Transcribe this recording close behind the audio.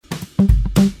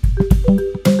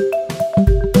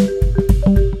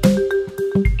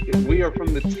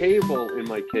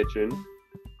Hitchin,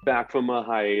 back from a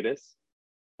hiatus.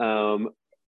 Um,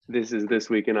 this is This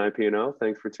Week in IP&O.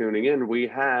 Thanks for tuning in. We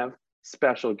have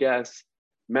special guest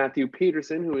Matthew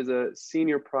Peterson, who is a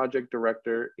senior project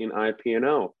director in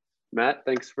IP&O. Matt,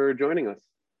 thanks for joining us.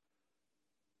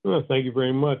 Well, thank you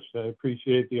very much. I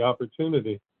appreciate the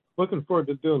opportunity. Looking forward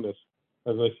to doing this.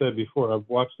 As I said before, I've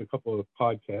watched a couple of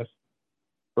podcasts.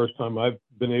 First time I've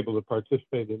been able to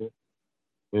participate in it.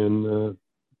 And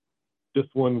just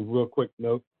one real quick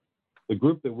note, the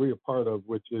group that we are part of,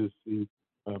 which is the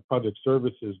Project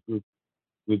Services Group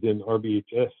within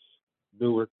RBHS,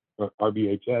 Newark,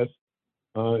 RBHS,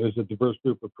 is a diverse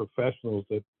group of professionals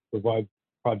that provide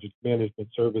project management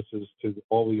services to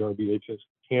all the RBHS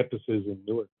campuses in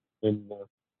Newark and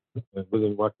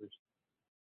within Rutgers.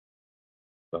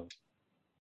 So.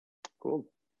 Cool.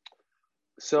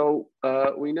 So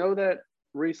we know that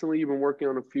recently you've been working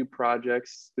on a few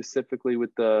projects, specifically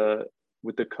with the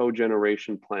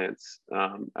cogeneration plants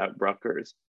at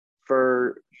Rutgers.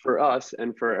 For us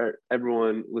and for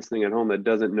everyone listening at home that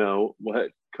doesn't know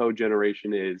what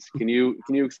cogeneration is, can you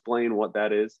explain what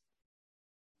that is?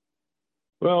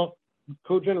 Well,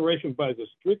 cogeneration, by the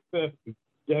strict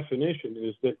definition,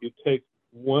 is that you take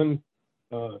one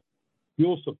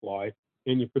fuel supply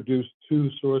and you produce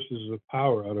two sources of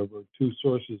power out of, or two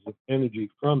sources of energy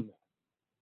from that.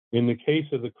 In the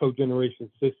case of the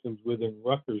cogeneration systems within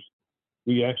Rutgers,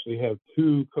 we actually have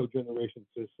two cogeneration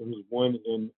systems, one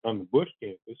on the Bush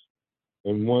campus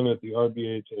and one at the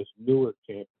RBHS Newark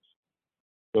campus.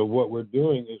 So what we're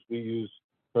doing is we use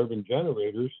turbine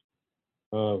generators.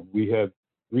 We have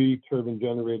 3 turbine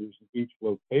generators in each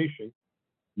location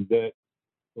that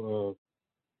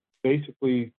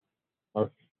basically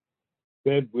are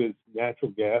fed with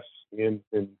natural gas, in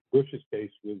Bush's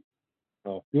case with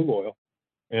fuel oil,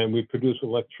 and we produce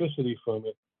electricity from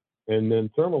it and then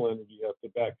thermal energy at the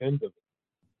back end of it.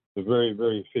 It's a very,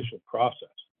 very efficient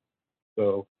process.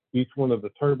 So each one of the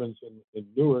turbines in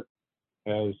Newark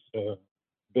has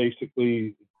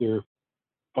basically their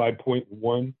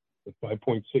 5.1 to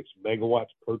 5.6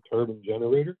 megawatts per turbine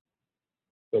generator.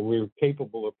 So we're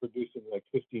capable of producing like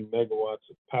 15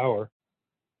 megawatts of power,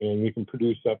 and we can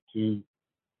produce up to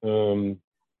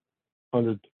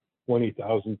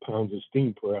 120,000 pounds of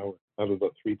steam per hour out of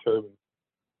the 3 turbines.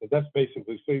 So that's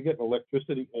basically, so you get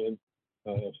electricity and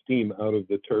steam out of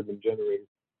the turbine generator.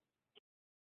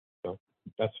 So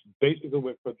that's basically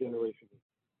what cogeneration is.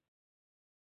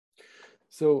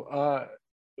 So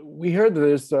we heard that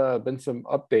there's been some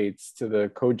updates to the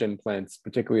cogen plants,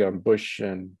 particularly on Bush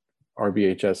and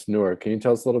RBHS Newark. Can you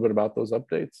tell us a little bit about those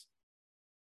updates?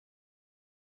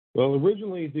 Well,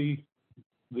 originally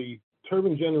the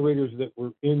turbine generators that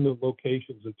were in the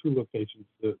locations, the 2 locations,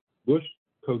 the Bush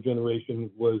cogeneration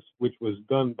which was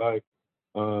done by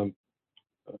John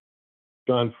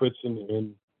Fritzen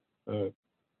and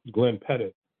Glenn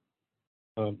Pettit,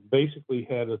 basically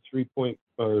had a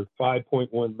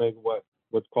 5.1 megawatt,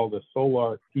 what's called a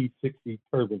Solar T60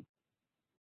 turbine.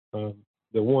 The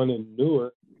one in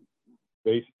Newark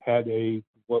had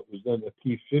what was then a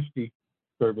T50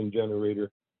 turbine generator,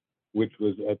 which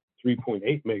was at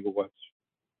 3.8 megawatts.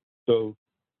 So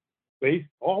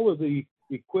all of the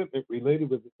equipment related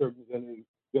with the turbine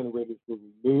generators were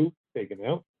removed, taken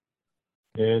out,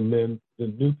 and then the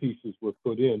new pieces were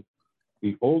put in.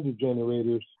 The older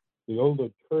generators, the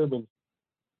older turbines,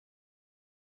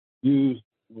 used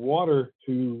water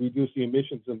to reduce the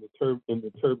emissions from the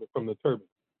turbine.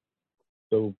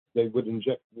 So they would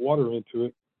inject water into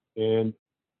it and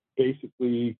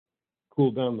basically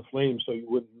cool down the flame so you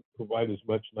wouldn't provide as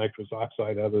much nitrous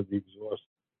oxide out of the exhaust.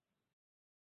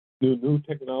 The new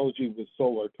technology with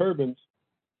solar turbines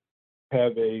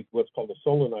have what's called a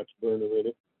Solenox burner in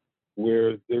it,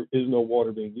 where there is no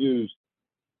water being used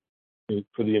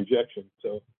for the injection.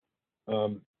 So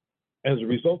as a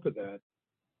result of that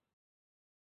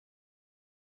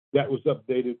was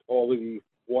updated. All of the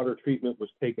water treatment was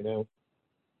taken out.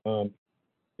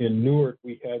 In Newark,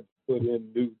 we had put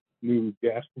in new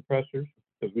gas compressors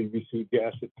because we received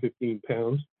gas at 15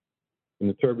 pounds, and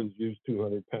the turbines use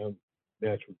 200-pound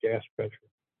natural gas pressure.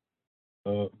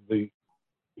 The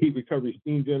heat recovery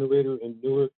steam generator in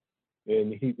Newark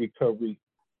and the heat recovery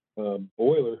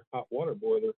boiler, hot water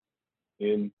boiler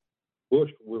in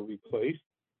Bush were replaced,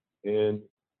 and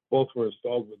both were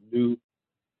installed with new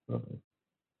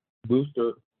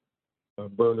booster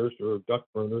burners or duct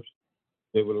burners.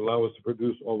 They would allow us to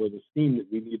produce all of the steam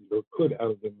that we needed or could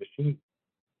out of the machine.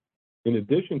 In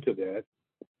addition to that,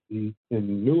 in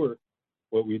Newark,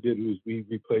 what we did was we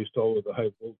replaced all of the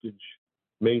high voltage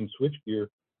main switchgear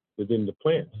within the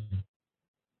plant.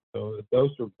 So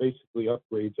those are basically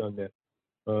upgrades on that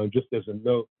just as a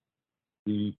note,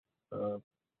 the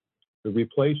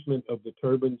replacement of the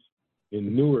turbines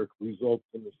in Newark results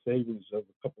in the savings of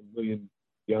a couple million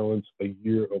gallons a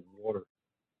year of water.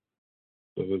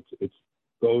 So it's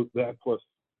those that plus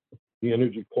the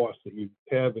energy costs that you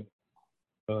have, and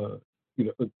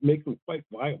it makes them quite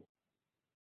viable.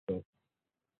 So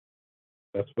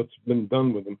that's what's been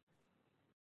done with them.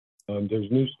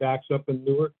 There's new stacks up in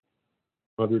Newark,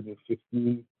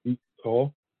 115 feet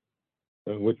tall,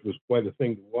 which was quite a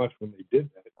thing to watch when they did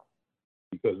that,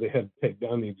 because they had to take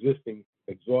down the existing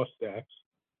exhaust stacks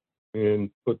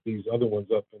and put these other ones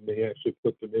up, and they actually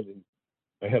put them in. And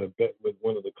I had a bet with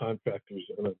one of the contractors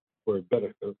for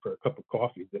a cup of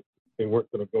coffee that they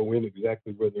weren't going to go in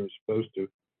exactly where they were supposed to.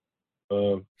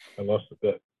 I lost the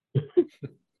bet.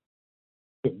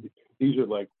 These are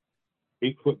like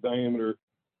 8-foot diameter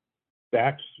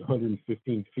stacks,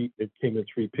 115 feet. It came in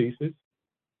 3 pieces,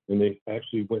 and they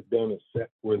actually went down a set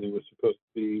where they were supposed to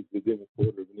be within a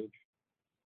quarter of an inch.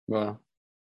 Wow.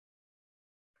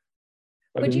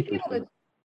 Would you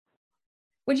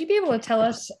be able to tell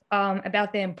us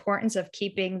about the importance of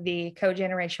keeping the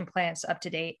cogeneration plants up to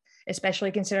date,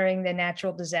 especially considering the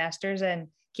natural disasters and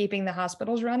keeping the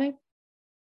hospitals running?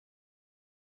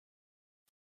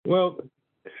 Well,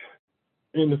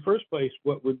 in the first place,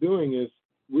 what we're doing is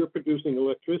we're producing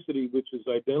electricity which is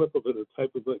identical to the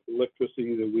type of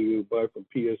electricity that we would buy from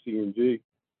PSE&G.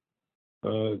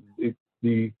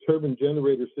 The turbine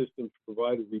generator systems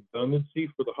provide a redundancy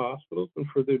for the hospitals and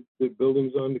for the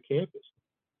buildings on the campus.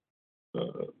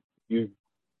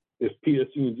 If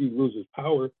PSE&G loses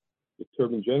power, the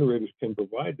turbine generators can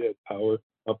provide that power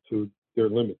up to their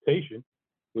limitation,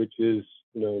 which is,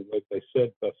 like I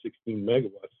said, about 16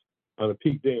 megawatts. On a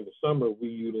peak day in the summer, we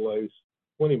utilize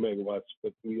 20 megawatts,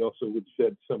 but we also would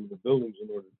shed some of the buildings in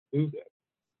order to do that.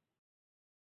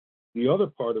 The other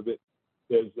part of it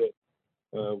is that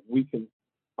we can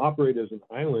operate as an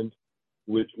island,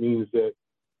 which means that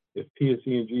if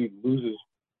PSE&G loses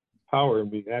power, and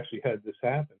we actually had this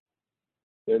happen,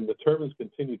 then the turbines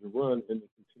continue to run and they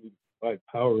continue to provide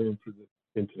power into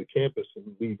the campus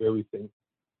and leave everything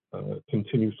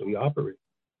continuously operating.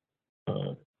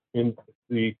 And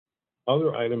the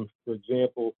other item, for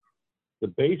example, the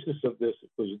basis of this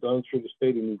was done through the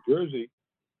state of New Jersey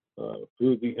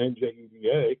through the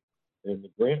NJEDA and the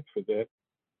grant for that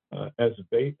as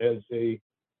a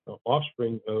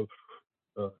offspring of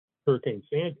Hurricane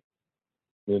Sandy.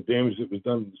 And the damage that was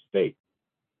done in the state.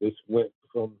 This went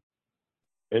from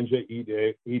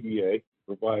NJEDA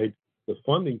provide the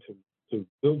funding to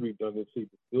build redundancy,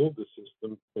 to build the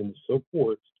system and the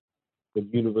supports for the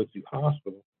University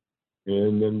Hospital.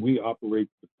 And then we operate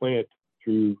the plant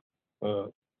through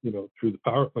the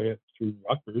power plant through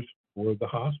Rutgers for the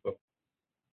hospital.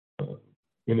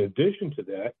 In addition to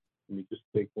that, let me just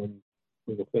take one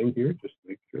little thing here, just to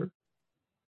make sure.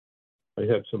 I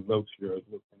have some notes here I was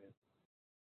looking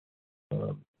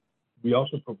at. We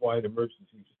also provide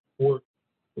emergency support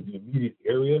for the immediate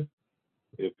area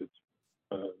if it's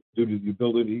due to the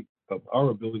ability of our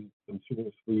ability to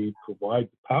continuously provide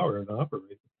the power and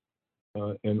operate,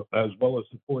 and as well as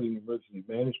supporting emergency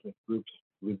management groups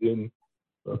within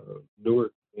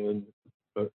Newark and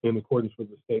in accordance with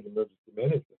the state emergency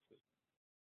management system.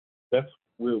 That's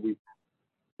where we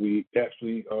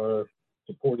actually are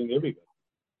supporting everybody,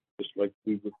 just like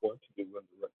we would want to do under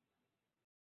right.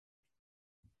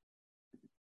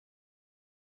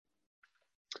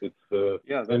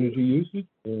 It's energy usage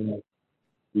and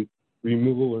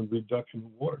removal and reduction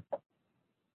of water.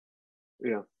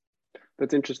 Yeah,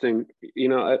 that's interesting.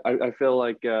 I feel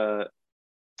like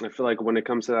when it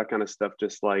comes to that kind of stuff,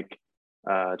 just like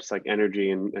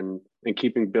energy and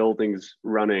keeping buildings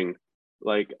running,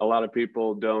 like a lot of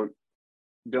people don't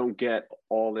get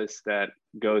all this that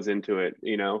goes into it. I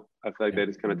feel like they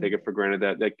just kind of take it for granted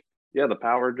that the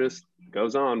power just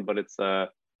goes on, but it's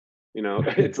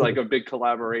it's like a big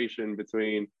collaboration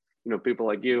between people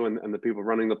like you and the people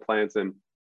running the plants and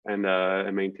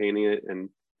maintaining it and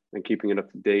keeping it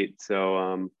up to date.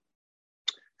 So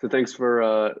thanks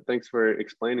for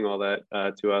explaining all that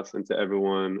to us and to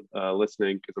everyone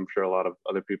listening, because I'm sure a lot of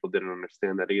other people didn't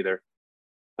understand that either.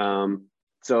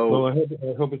 Well, I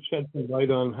hope it sheds some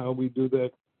light on how we do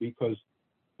that, because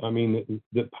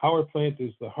the power plant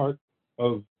is the heart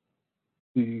of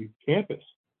the campus.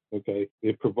 Okay,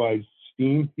 it provides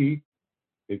steam heat,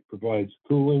 it provides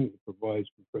cooling, it provides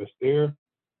compressed air,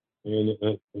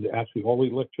 and actually all the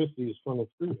electricity is funneled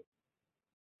through it.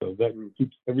 So that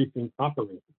keeps everything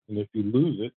operating. And if you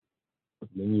lose it,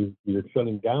 then you're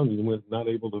shutting down. You're not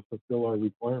able to fulfill our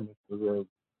requirements or our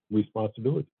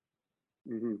responsibility.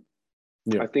 Mm-hmm.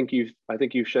 Yeah. I think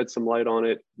you shed some light on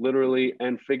it, literally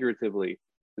and figuratively.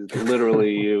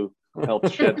 Literally, you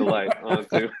helped shed the light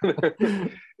onto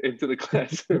into the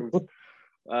classrooms.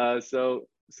 So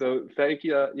thank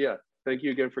you. Thank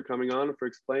you again for coming on and for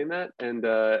explaining that. And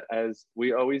as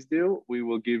we always do, we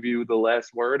will give you the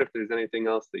last word if there's anything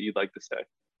else that you'd like to say.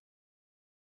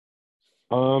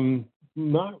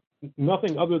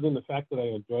 Nothing other than the fact that I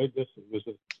enjoyed this. It was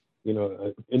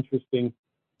an interesting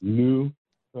new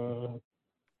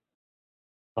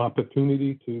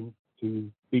opportunity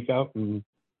to speak out and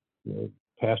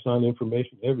pass on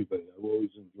information to everybody. I've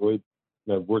always enjoyed,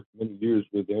 and I've worked many years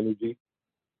with energy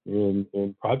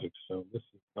and projects, so this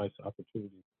is a nice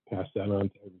opportunity to pass that on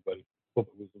to everybody. Hope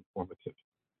it was informative.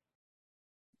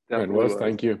 Definitely was.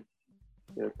 Thank you.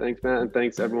 Yeah, thanks, Matt, and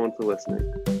thanks everyone for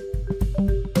listening.